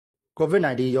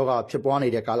COVID-19 ရောဂါဖြစ်ပွားနေ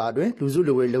တဲ့ကာလအတွင်းလူစု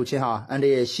လူဝေးလှုပ်ခြင်းဟာအန္တ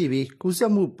ရာယ်ရှိပြီးကူးစ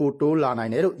က်မှုပိုတိုးလာနို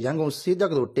င်တယ်လို့ရန်ကုန်ဆေးတက္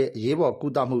ကသိုလ်တက်အရေးပေါ်ကု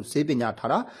သမှုဆေးပညာဌာ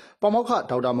နပါမောက္ခ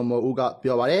ဒေါက်တာမော်မော်ဦးက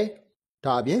ပြောပါတယ်။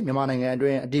ဒါအပြင်မြန်မာနိုင်ငံအတွ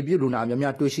င်းအတည်ပြုလူနာများ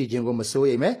များတွေ့ရှိခြင်းကိုမစိုး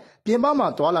ရိမ်မဲ့ပြင်ပမှာ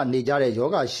သွာလာနေကြတဲ့ရော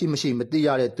ဂါရှိမရှိမသိရ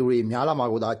တဲ့သူတွေများလာမှာ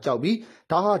ကိုသာကြောက်ပြီး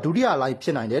ဒါဟာဒုတိယလှိုင်းဖြ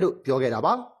စ်နိုင်တယ်လို့ပြောခဲ့တာ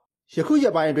ပါ။ယခုရ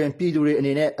က်ပိုင်းအတွင်းပြည်သူတွေအ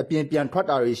နေနဲ့အပြင်ပြန်ထွက်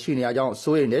တာတွေရှိနေကြကြောင်း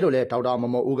စိုးရိမ်တယ်လို့လည်းဒေါက်တာ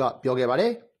မော်မော်ဦးကပြောခဲ့ပါတ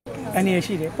ယ်။အနေ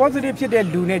ရှိတယ် positive ဖြစ်တဲ့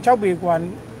လူနဲ့6ပေกว่า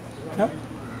နော်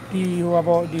ဒီ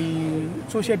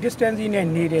social distancing နဲ့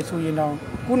နေတယ်ဆိုရင်တော့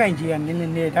ကုနိုင်ကြီးကနည်း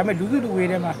နည်းဒါပေမဲ့လူစုလူဝေး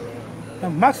ထဲမှာ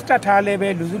mask တတ်ထားလဲပဲ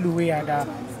လူစုလူဝေးရတာ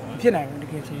ဖြစ်နိုင်တယ်တ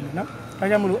ကယ်ချင်းနော်ဒါ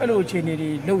ကြောင့်မလို့အဲ့လိုအခြေအနေတွေ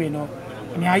လုပ်ရင်တော့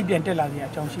အများကြီးပြန်တက်လာစရာ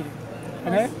အကြောင်းရှိတယ်ဒါ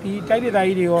နဲ့ဒီတိုက်ဒေသ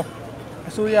ကြီးတွေရော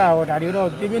အစိုးရရောဒါတွေတော့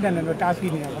ပြင်းပြင်းထန်ထန်တော့တား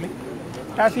ဆီးနေတာပေါ့လေ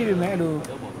တားဆီးပေမဲ့အဲ့လို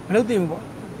မလုပ်သင့်ဘူး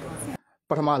ပေါ့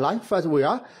ပထမ line first wave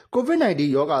ဟာ COVID-19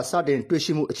 ရောဂါစတင်တွေ့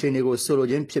ရှိမှုအခြေအနေကိုဆိုလို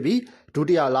ခြင်းဖြစ်ပြီးဒု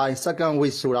တိယ line second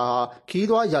wave ဆိုတာဟာခီး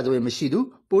သွွားရာဇဝင်မရှိသူ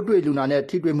ပိုးတွေ့လူနာနဲ့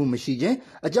ထိတွေ့မှုမရှိခြင်း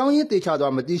အကြောင်းရင်းသေချာစွာ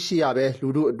မသိရှိရဘဲလူ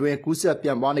တို့အတွင်းကူးစက်ပြ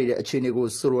န့်ပွားနေတဲ့အခြေအနေကို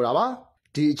ဆိုလိုတာပါ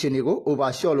ဒီအခြေအနေကို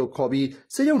overshot လို့ခေါ်ပြီး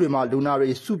ဆေးရုံတွေမှာလူနာတွေ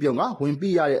စုပြုံကဝင်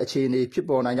ပြီးရတဲ့အခြေအနေဖြစ်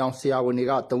ပေါ်နိုင်ကြောင်းဆရာဝန်တွေ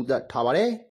ကသုံးသပ်ထားပါတယ်